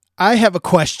I have a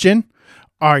question.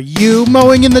 Are you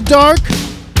mowing in the dark?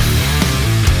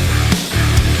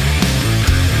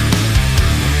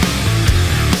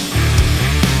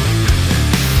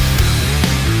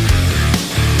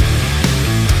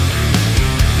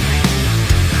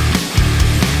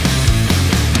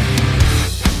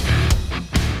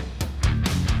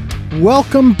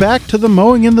 Welcome back to the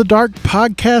Mowing in the Dark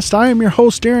podcast. I am your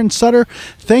host, Aaron Sutter.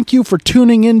 Thank you for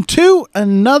tuning in to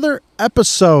another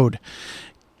episode.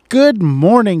 Good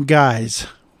morning, guys.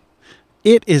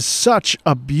 It is such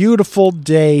a beautiful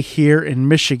day here in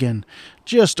Michigan.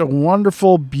 Just a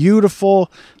wonderful, beautiful,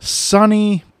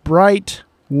 sunny, bright,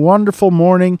 wonderful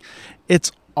morning.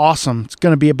 It's awesome. It's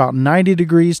going to be about 90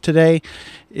 degrees today.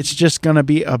 It's just going to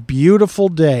be a beautiful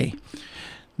day.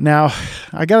 Now,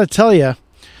 I got to tell you,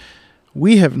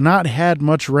 we have not had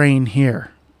much rain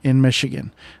here in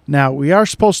Michigan. Now, we are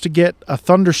supposed to get a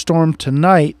thunderstorm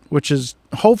tonight, which is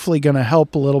hopefully going to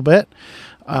help a little bit,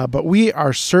 but we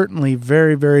are certainly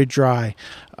very, very dry.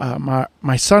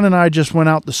 My son and I just went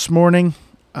out this morning.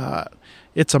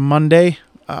 It's a Monday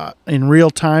in real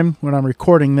time when I'm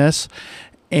recording this,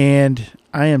 and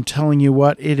I am telling you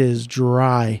what, it is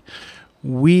dry.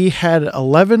 We had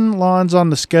 11 lawns on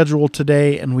the schedule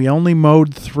today, and we only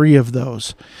mowed 3 of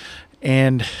those.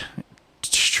 And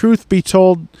truth be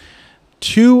told,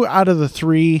 2 out of the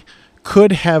 3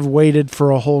 could have waited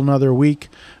for a whole nother week,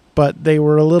 but they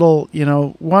were a little,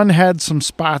 one had some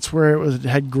spots where it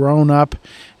had grown up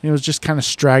and it was just kind of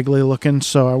straggly looking.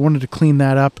 So I wanted to clean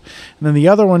that up. And then the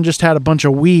other one just had a bunch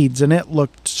of weeds and it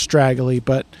looked straggly,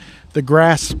 but the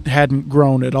grass hadn't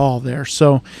grown at all there.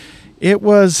 So it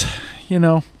was,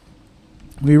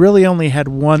 we really only had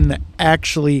one that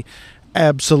actually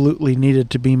absolutely needed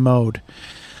to be mowed.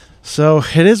 So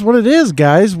it is what it is,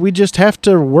 guys. We just have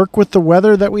to work with the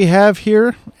weather that we have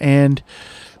here and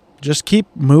just keep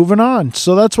moving on.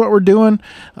 So that's what we're doing.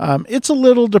 It's a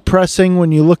little depressing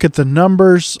when you look at the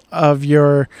numbers of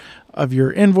your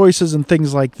invoices and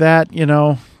things like that.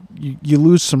 You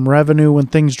lose some revenue when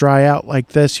things dry out like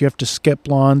this. You have to skip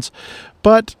lawns,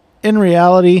 but in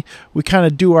reality, we kind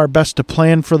of do our best to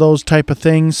plan for those type of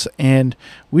things, and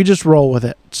we just roll with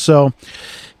it. So,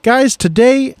 guys,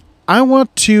 today I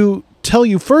want to tell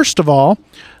you, first of all,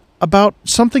 about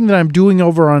something that I'm doing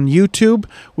over on YouTube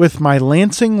with my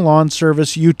Lansing Lawn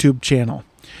Service YouTube channel.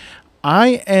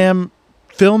 I am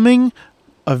filming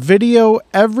a video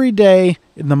every day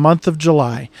in the month of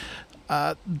July.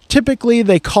 Typically,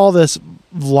 they call this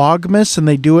Vlogmas, and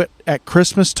they do it at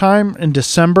Christmas time in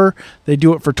December. They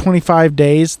do it for 25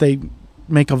 days. They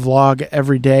make a vlog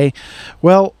every day.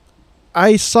 Well,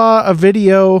 I saw a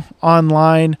video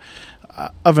online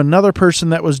of another person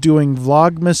that was doing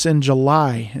Vlogmas in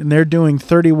July, and they're doing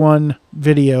 31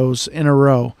 videos in a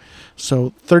row.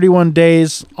 So 31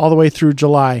 days all the way through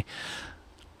July.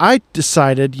 I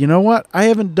decided, you know what? I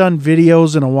haven't done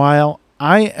videos in a while.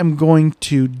 I am going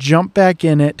to jump back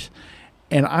in it,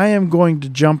 and I am going to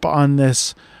jump on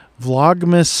this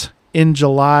Vlogmas in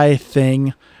July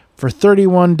thing for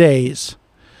 31 days.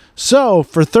 So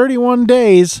for 31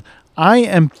 days, I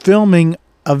am filming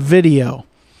a video.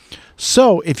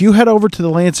 So if you head over to the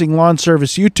Lansing Lawn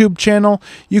Service YouTube channel,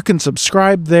 you can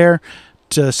subscribe there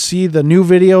to see the new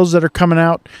videos that are coming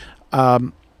out.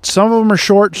 Some of them are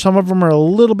short, some of them are a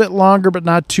little bit longer, but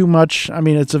not too much. I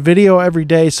mean, it's a video every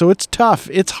day, so it's tough.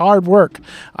 It's hard work.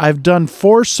 I've done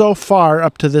 4 so far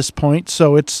up to this point,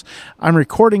 so I'm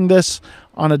recording this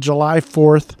on a July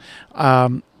 4th.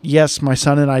 Yes, my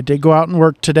son and I did go out and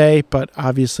work today, but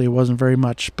obviously it wasn't very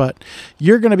much. But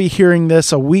you're going to be hearing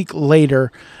this a week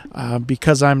later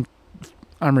because I'm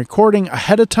recording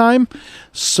ahead of time,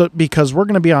 so because we're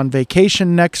going to be on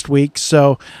vacation next week.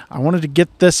 So I wanted to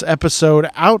get this episode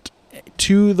out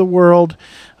to the world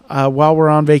while we're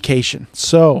on vacation.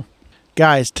 So,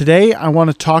 guys, today I want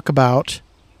to talk about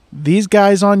these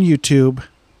guys on YouTube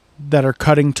that are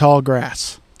cutting tall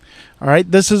grass. All right,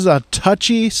 this is a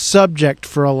touchy subject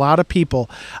for a lot of people.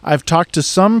 I've talked to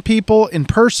some people in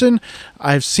person.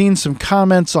 I've seen some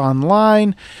comments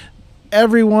online.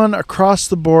 Everyone across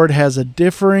the board has a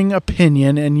differing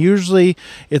opinion, and usually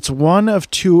it's one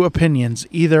of 2 opinions.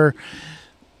 Either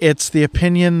it's the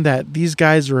opinion that these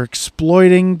guys are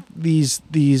exploiting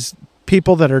these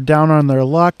people that are down on their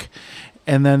luck,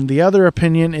 and then the other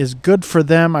opinion is good for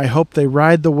them. I hope they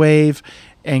ride the wave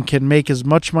and can make as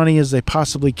much money as they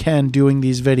possibly can doing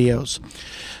these videos.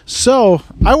 So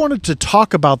I wanted to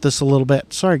talk about this a little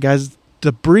bit. Sorry, guys.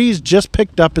 The breeze just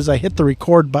picked up as I hit the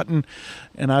record button,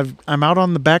 and I'm out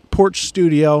on the back porch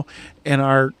studio, and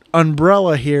our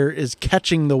umbrella here is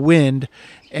catching the wind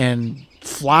and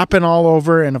flopping all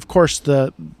over. And of course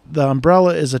the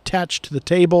umbrella is attached to the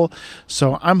table.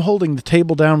 So I'm holding the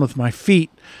table down with my feet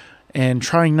and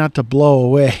trying not to blow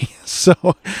away. So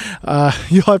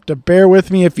you'll have to bear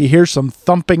with me if you hear some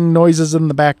thumping noises in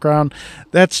the background.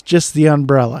 That's just the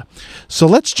umbrella. So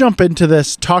let's jump into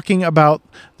this, talking about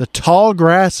the tall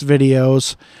grass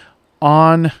videos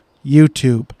on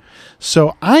YouTube.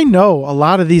 So I know a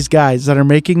lot of these guys that are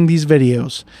making these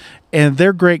videos, and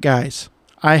they're great guys.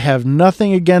 I have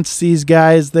nothing against these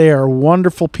guys. They are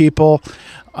wonderful people.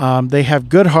 They have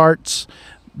good hearts.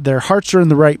 Their hearts are in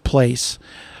the right place.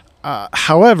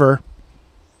 However,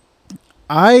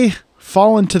 I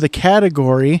fall into the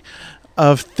category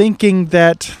of thinking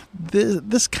that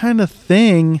this kind of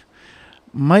thing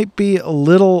might be a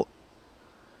little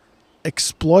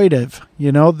exploitive.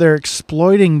 You know, they're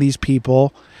exploiting these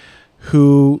people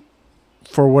who,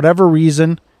 for whatever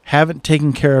reason, haven't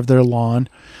taken care of their lawn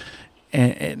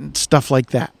and stuff like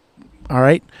that. All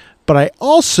right. But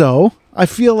I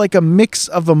feel like a mix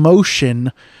of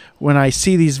emotion when I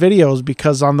see these videos,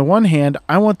 because on the one hand,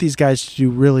 I want these guys to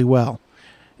do really well,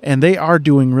 and they are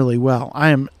doing really well. I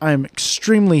am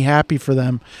extremely happy for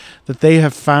them that they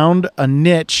have found a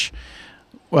niche.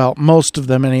 Well, most of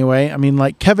them anyway. I mean,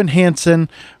 like Kevin Hansen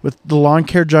with the Lawn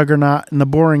Care Juggernaut and the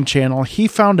Boring Channel, he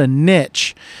found a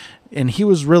niche, and he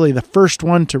was really the first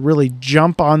one to really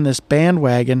jump on this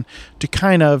bandwagon to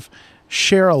kind of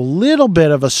share a little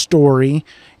bit of a story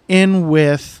in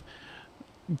with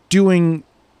doing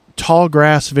tall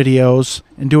grass videos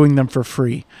and doing them for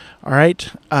free. All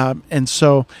right. And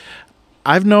so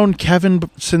I've known Kevin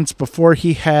since before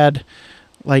he had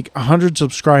like 100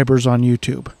 subscribers on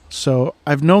YouTube. So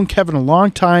I've known Kevin a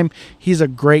long time. He's a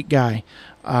great guy.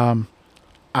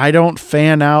 I don't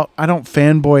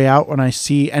fanboy out when I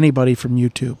see anybody from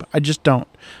YouTube. I just don't.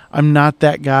 I'm not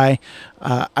that guy.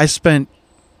 I spent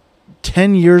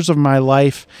 10 years of my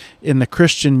life in the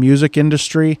Christian music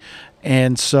industry.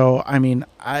 And so, I mean,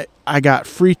 I got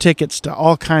free tickets to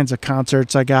all kinds of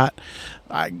concerts. I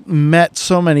met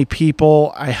so many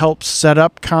people. I helped set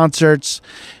up concerts.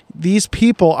 These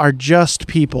people are just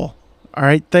people. All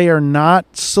right. They are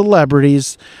not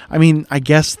celebrities. I mean, I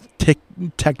guess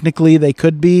technically they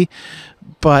could be,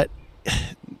 but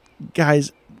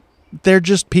guys, they're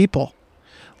just people.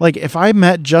 Like if I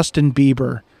met Justin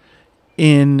Bieber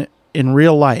in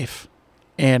real life,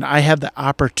 and I had the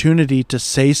opportunity to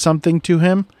say something to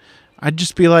him, I'd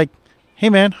just be like, hey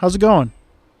man, how's it going?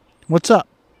 What's up?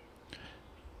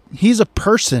 He's a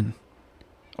person.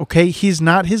 Okay. He's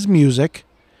not his music.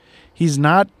 He's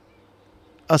not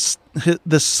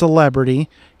the celebrity.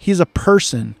 He's a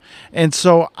person. And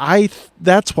so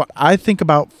that's what I think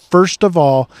about first of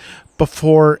all,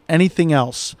 before anything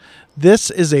else.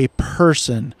 This is a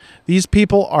person. These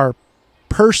people are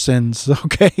persons,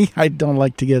 okay? I don't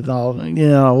like to get all,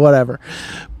 whatever.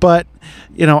 But,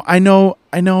 I know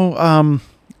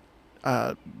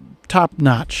Top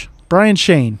Notch. Brian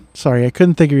Shane. Sorry, I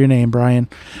couldn't think of your name, Brian.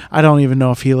 I don't even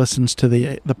know if he listens to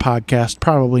the podcast.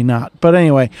 Probably not. But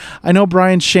anyway, I know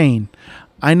Brian Shane.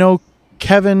 I know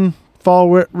Kevin Fall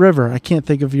River. I can't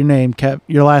think of your name,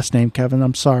 your last name, Kevin.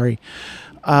 I'm sorry.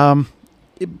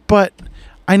 But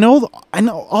I know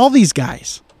all these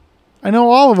guys. I know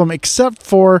all of them except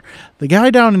for the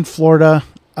guy down in Florida.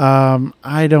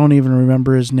 I don't even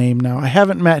remember his name now. I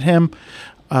haven't met him.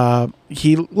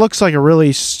 He looks like a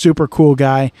really super cool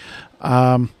guy.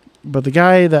 But the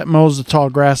guy that mows the tall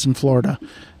grass in Florida,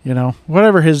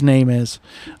 whatever his name is,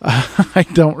 I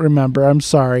don't remember. I'm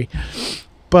sorry.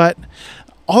 But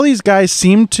all these guys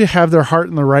seem to have their heart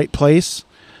in the right place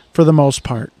for the most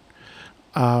part.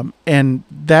 And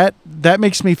that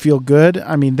makes me feel good.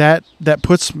 I mean, that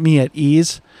puts me at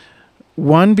ease.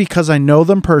 One, because I know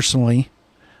them personally.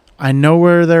 I know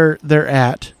where they're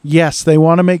at. Yes, they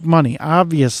want to make money.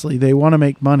 Obviously, they want to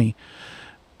make money.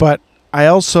 But I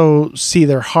also see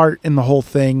their heart in the whole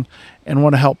thing and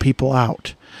want to help people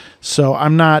out. So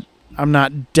I'm not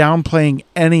downplaying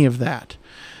any of that.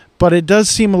 But it does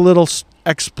seem a little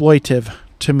exploitive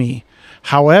to me.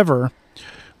 However,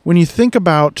 when you think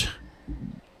about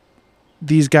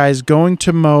these guys going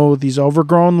to mow these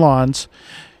overgrown lawns,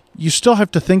 you still have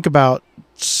to think about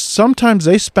sometimes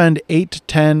they spend 8 to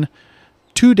 10,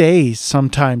 2 days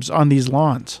sometimes on these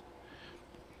lawns.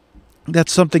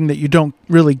 That's something that you don't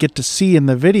really get to see in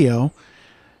the video.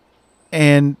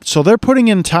 And so they're putting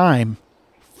in time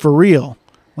for real.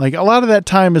 Like a lot of that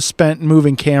time is spent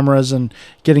moving cameras and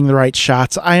getting the right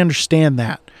shots. I understand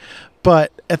that.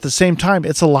 But at the same time,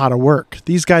 it's a lot of work.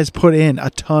 These guys put in a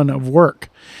ton of work.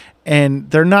 And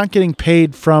they're not getting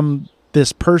paid from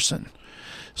this person.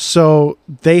 So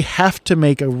they have to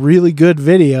make a really good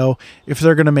video if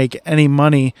they're going to make any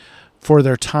money for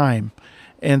their time.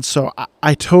 And so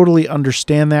I totally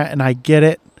understand that, and I get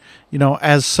it. You know,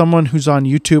 as someone who's on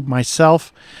YouTube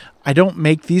myself, I don't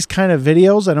make these kind of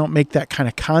videos. I don't make that kind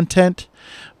of content,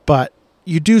 but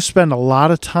you do spend a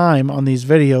lot of time on these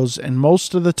videos, and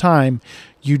most of the time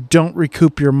you don't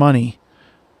recoup your money.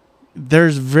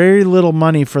 There's very little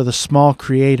money for the small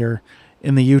creator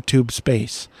in the YouTube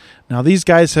space. Now, these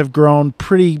guys have grown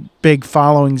pretty big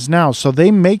followings now, so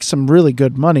they make some really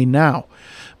good money now.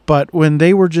 But when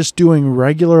they were just doing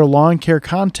regular lawn care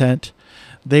content,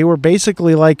 they were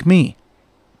basically like me.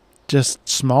 Just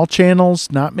small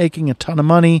channels, not making a ton of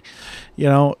money, you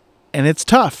know, and it's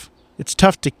tough. It's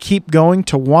tough to keep going,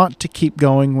 to want to keep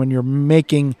going when you're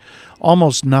making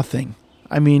almost nothing.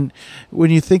 I mean,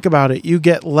 when you think about it, you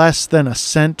get less than a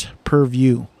cent per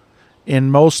view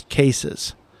in most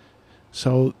cases.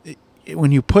 So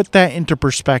when you put that into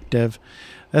perspective,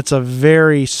 that's a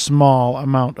very small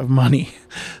amount of money.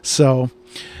 So,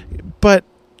 but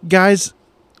guys,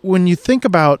 when you think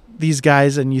about these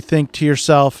guys and you think to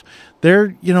yourself,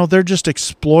 they're just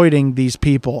exploiting these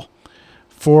people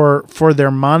for their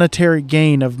monetary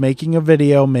gain of making a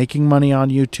video, making money on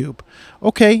YouTube.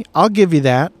 Okay, I'll give you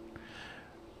that.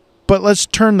 But let's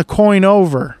turn the coin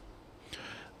over.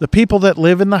 The people that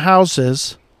live in the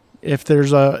houses, if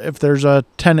there's a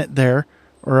tenant there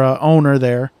or a owner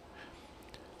there,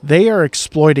 they are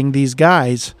exploiting these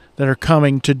guys that are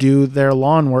coming to do their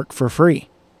lawn work for free.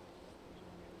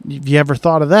 Have you ever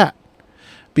thought of that?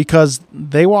 Because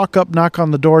they walk up, knock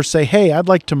on the door, say, hey, I'd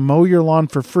like to mow your lawn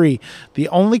for free. The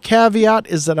only caveat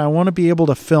is that I want to be able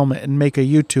to film it and make a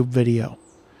YouTube video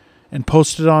and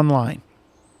post it online.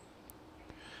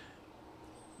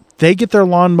 They get their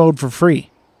lawn mowed for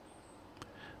free.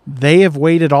 They have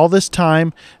waited all this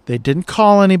time. They didn't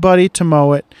call anybody to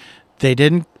mow it. They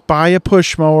didn't buy a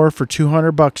push mower for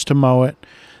 $200 to mow it.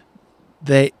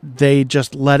 They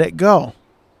just let it go.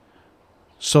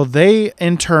 So they,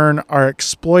 in turn, are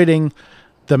exploiting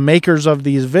the makers of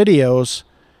these videos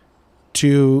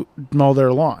to mow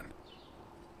their lawn.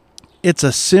 It's a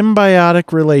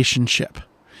symbiotic relationship.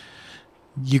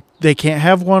 They can't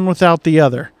have one without the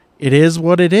other. It is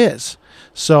what it is.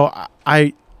 So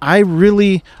I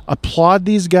really applaud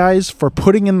these guys for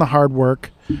putting in the hard work,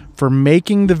 for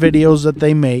making the videos that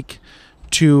they make,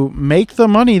 to make the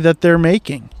money that they're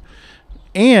making.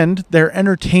 And they're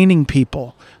entertaining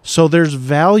people. So there's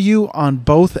value on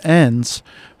both ends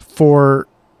for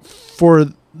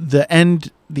the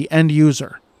end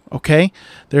user. Okay?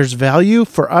 There's value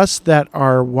for us that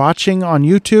are watching on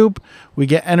YouTube. We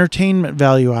get entertainment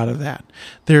value out of that.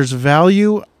 There's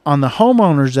value on the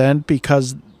homeowner's end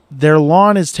because their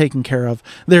lawn is taken care of.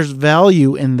 There's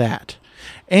value in that.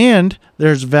 And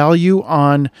there's value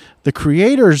on the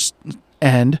creator's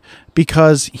end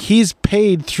because he's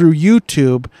paid through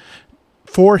YouTube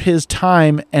for his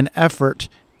time and effort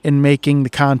in making the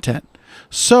content.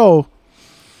 So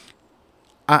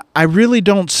I really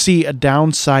don't see a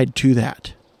downside to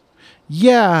that.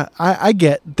 Yeah, I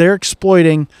get they're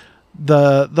exploiting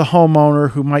the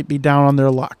homeowner who might be down on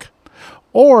their luck.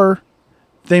 Or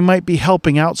they might be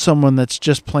helping out someone that's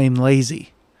just plain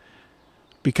lazy.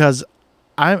 Because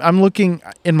I'm looking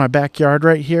in my backyard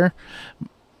right here.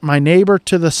 My neighbor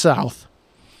to the south,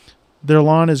 their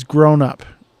lawn is grown up.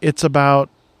 It's about,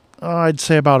 I'd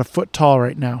say about a foot tall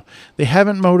right now. They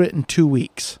haven't mowed it in 2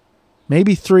 weeks.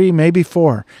 Maybe 3, maybe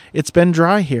 4. It's been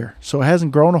dry here, so it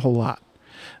hasn't grown a whole lot.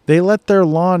 They let their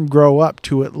lawn grow up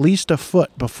to at least a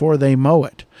foot before they mow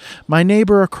it. My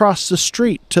neighbor across the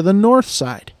street to the north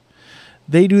side,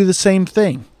 they do the same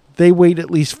thing. They wait at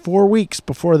least 4 weeks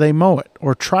before they mow it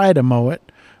or try to mow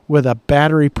it with a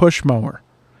battery push mower.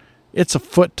 It's a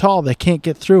foot tall. They can't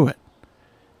get through it.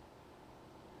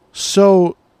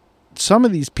 So some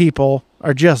of these people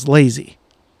are just lazy,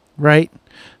 right?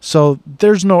 So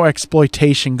there's no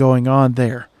exploitation going on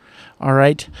there. All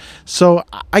right. So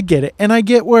I get it. And I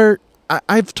get where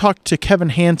I've talked to Kevin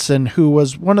Hansen, who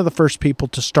was one of the first people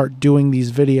to start doing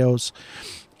these videos.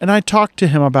 And I talked to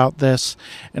him about this,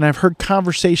 and I've heard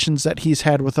conversations that he's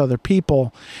had with other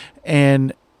people.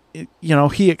 And,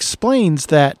 he explains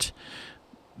that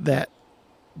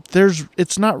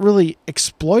it's not really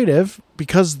exploitive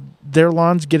because their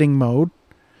lawn's getting mowed.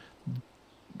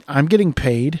 I'm getting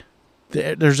paid.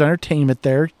 There's entertainment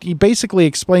there. He basically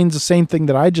explains the same thing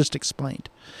that I just explained.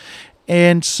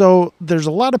 And so there's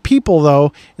a lot of people,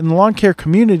 though, in the lawn care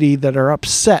community that are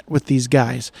upset with these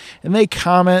guys. And they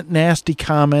comment nasty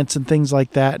comments and things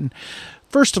like that. And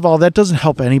first of all, that doesn't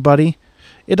help anybody.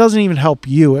 It doesn't even help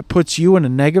you. It puts you in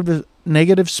a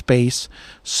negative space.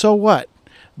 So what?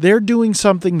 they're doing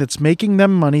something that's making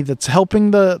them money, that's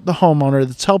helping the homeowner,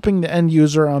 that's helping the end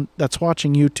user that's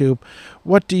watching YouTube.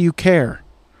 What do you care?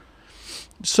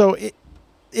 So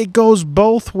it goes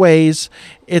both ways.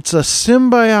 It's a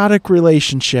symbiotic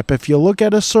relationship. If you look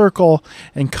at a circle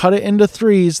and cut it into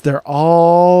threes, they're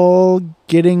all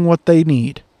getting what they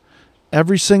need.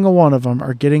 Every single one of them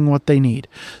are getting what they need.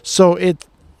 So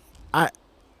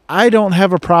I don't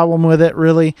have a problem with it,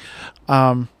 really.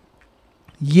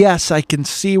 Yes, I can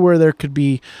see where there could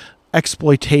be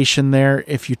exploitation there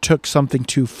if you took something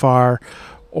too far,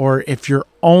 or if you're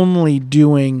only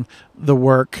doing the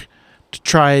work to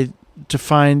try to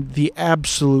find the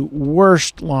absolute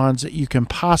worst lawns that you can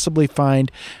possibly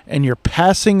find, and you're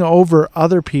passing over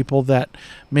other people that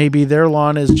maybe their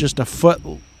lawn is just a foot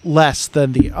less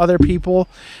than the other people.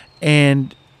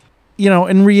 And,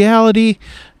 in reality,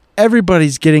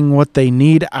 everybody's getting what they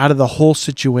need out of the whole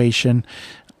situation.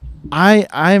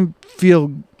 I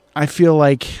feel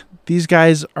like these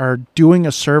guys are doing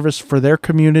a service for their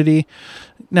community.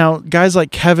 Now, guys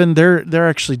like Kevin, they're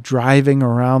actually driving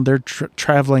around. They're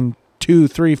traveling 2,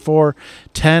 3, 4,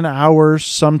 10 hours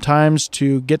sometimes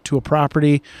to get to a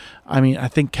property. I mean, I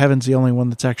think Kevin's the only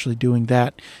one that's actually doing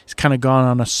that. He's kind of gone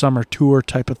on a summer tour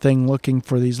type of thing looking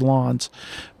for these lawns.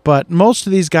 But most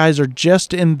of these guys are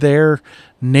just in their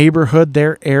neighborhood,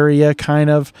 their area,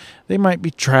 kind of. They might be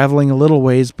traveling a little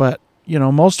ways, but,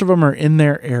 most of them are in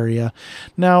their area.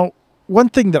 Now, one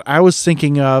thing that I was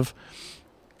thinking of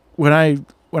when I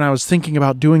was thinking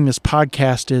about doing this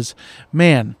podcast is,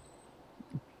 man,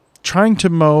 trying to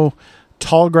mow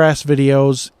tall grass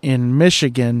videos in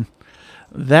Michigan,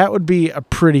 that would be a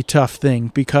pretty tough thing,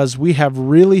 because we have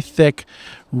really thick,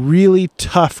 really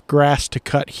tough grass to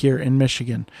cut here in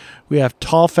Michigan. We have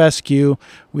tall fescue,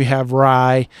 we have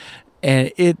rye,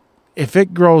 and if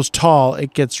it grows tall,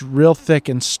 it gets real thick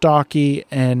and stocky,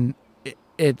 and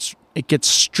it gets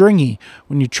stringy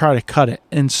when you try to cut it.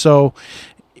 And so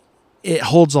it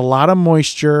holds a lot of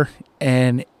moisture,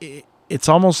 and it's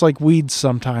almost like weeds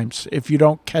sometimes if you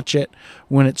don't catch it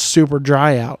when it's super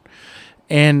dry out.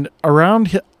 And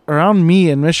around me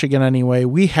in Michigan anyway,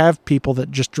 we have people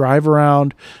that just drive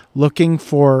around looking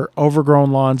for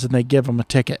overgrown lawns, and they give them a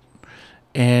ticket,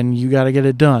 and you got to get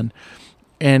it done.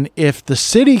 And if the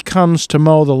city comes to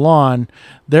mow the lawn,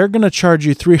 they're going to charge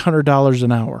you $300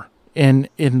 an hour. And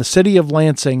in the city of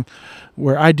Lansing,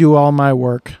 where I do all my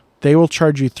work, they will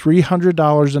charge you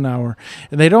 $300 an hour.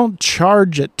 And they don't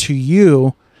charge it to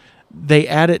you. They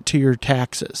add it to your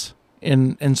taxes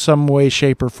in some way,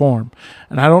 shape, or form.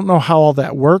 And I don't know how all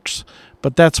that works,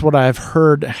 but that's what I've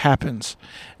heard happens.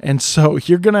 And so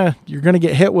you're gonna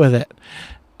get hit with it.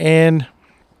 And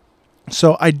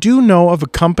so I do know of a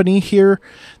company here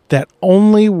that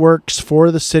only works for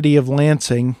the city of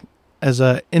Lansing as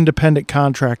an independent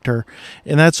contractor,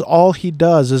 and that's all he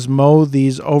does is mow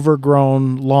these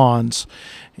overgrown lawns.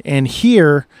 And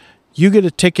here, you get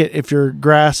a ticket if your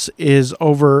grass is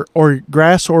over, or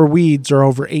grass or weeds are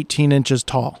over 18 inches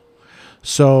tall.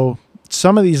 So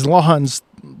some of these lawns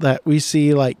that we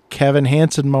see, like Kevin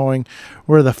Hansen mowing,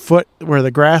 where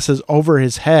the grass is over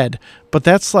his head, but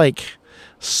that's like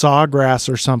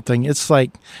sawgrass or something.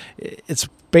 It's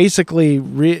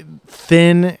basically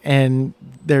thin, and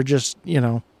they're just,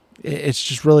 it's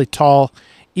just really tall,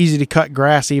 easy to cut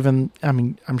grass.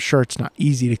 I'm sure it's not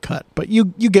easy to cut, but you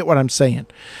get what I'm saying.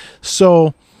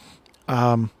 So,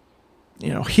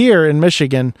 here in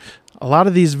Michigan, a lot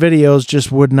of these videos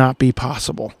just would not be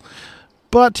possible,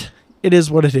 but it is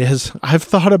what it is. I've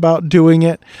thought about doing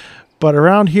it, but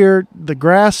around here, the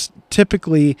grass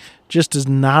typically just is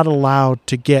not allowed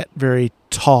to get very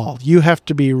tall. You have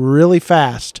to be really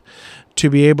fast to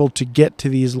be able to get to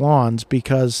these lawns,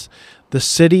 because the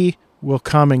city will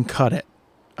come and cut it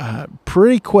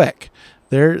pretty quick.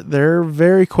 They're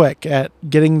very quick at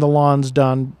getting the lawns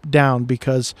down,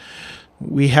 because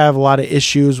we have a lot of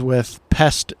issues with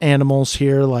pest animals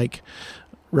here, like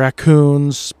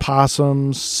raccoons,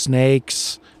 possums,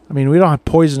 snakes. I mean, we don't have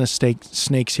poisonous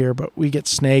snakes here, but we get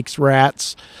snakes,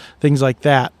 rats, things like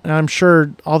that. And I'm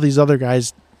sure all these other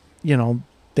guys,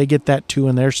 they get that too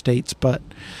in their states. But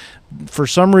for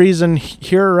some reason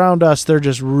here around us, they're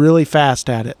just really fast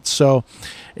at it. So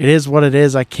it is what it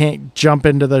is. I can't jump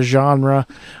into the genre.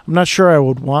 I'm not sure I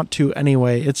would want to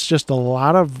anyway. It's just a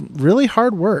lot of really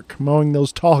hard work mowing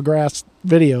those tall grass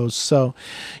videos. So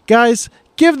guys,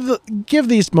 give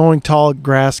these mowing tall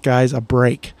grass guys a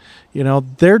break.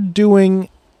 They're doing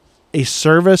a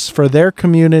service for their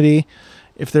community,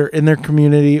 if they're in their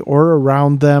community or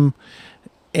around them.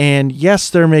 And yes,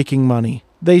 they're making money.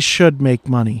 They should make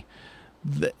money.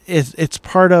 It's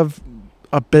part of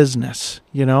a business,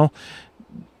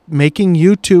 making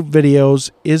YouTube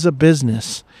videos is a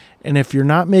business. And if you're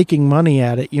not making money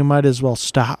at it, you might as well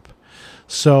stop.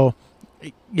 So,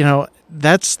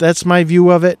 that's my view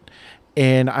of it.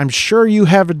 And I'm sure you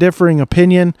have a differing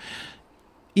opinion.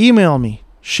 Email me,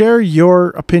 share your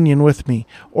opinion with me,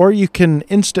 or you can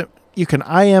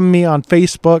IM me on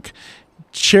Facebook,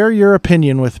 share your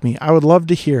opinion with me. I would love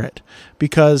to hear it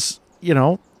because,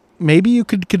 maybe you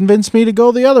could convince me to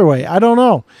go the other way. I don't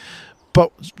know.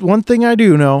 But one thing I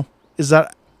do know is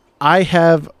that I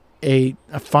have a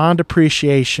fond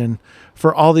appreciation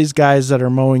for all these guys that are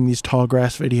mowing these tall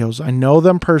grass videos. I know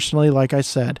them personally, like I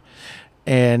said,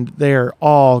 and they're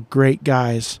all great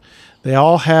guys. They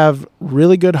all have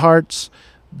really good hearts.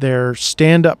 They're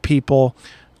stand-up people.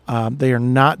 They are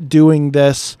not doing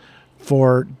this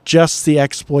for just the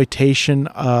exploitation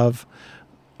of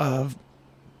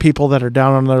people that are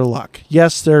down on their luck.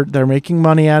 Yes, they're making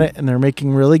money at it, and they're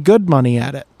making really good money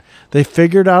at it. They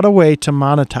figured out a way to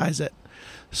monetize it.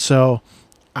 So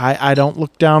I don't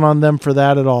look down on them for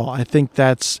that at all. I think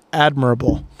that's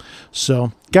admirable.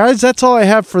 So, guys, that's all I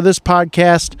have for this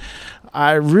podcast.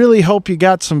 I really hope you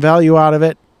got some value out of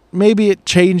it. Maybe it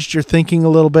changed your thinking a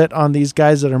little bit on these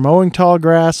guys that are mowing tall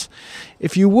grass.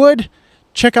 If you would,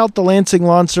 check out the Lansing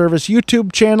Lawn Service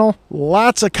YouTube channel.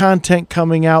 Lots of content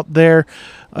coming out there.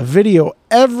 A video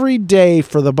every day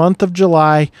for the month of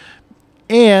July.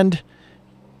 And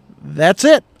that's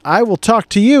it. I will talk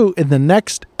to you in the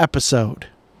next episode.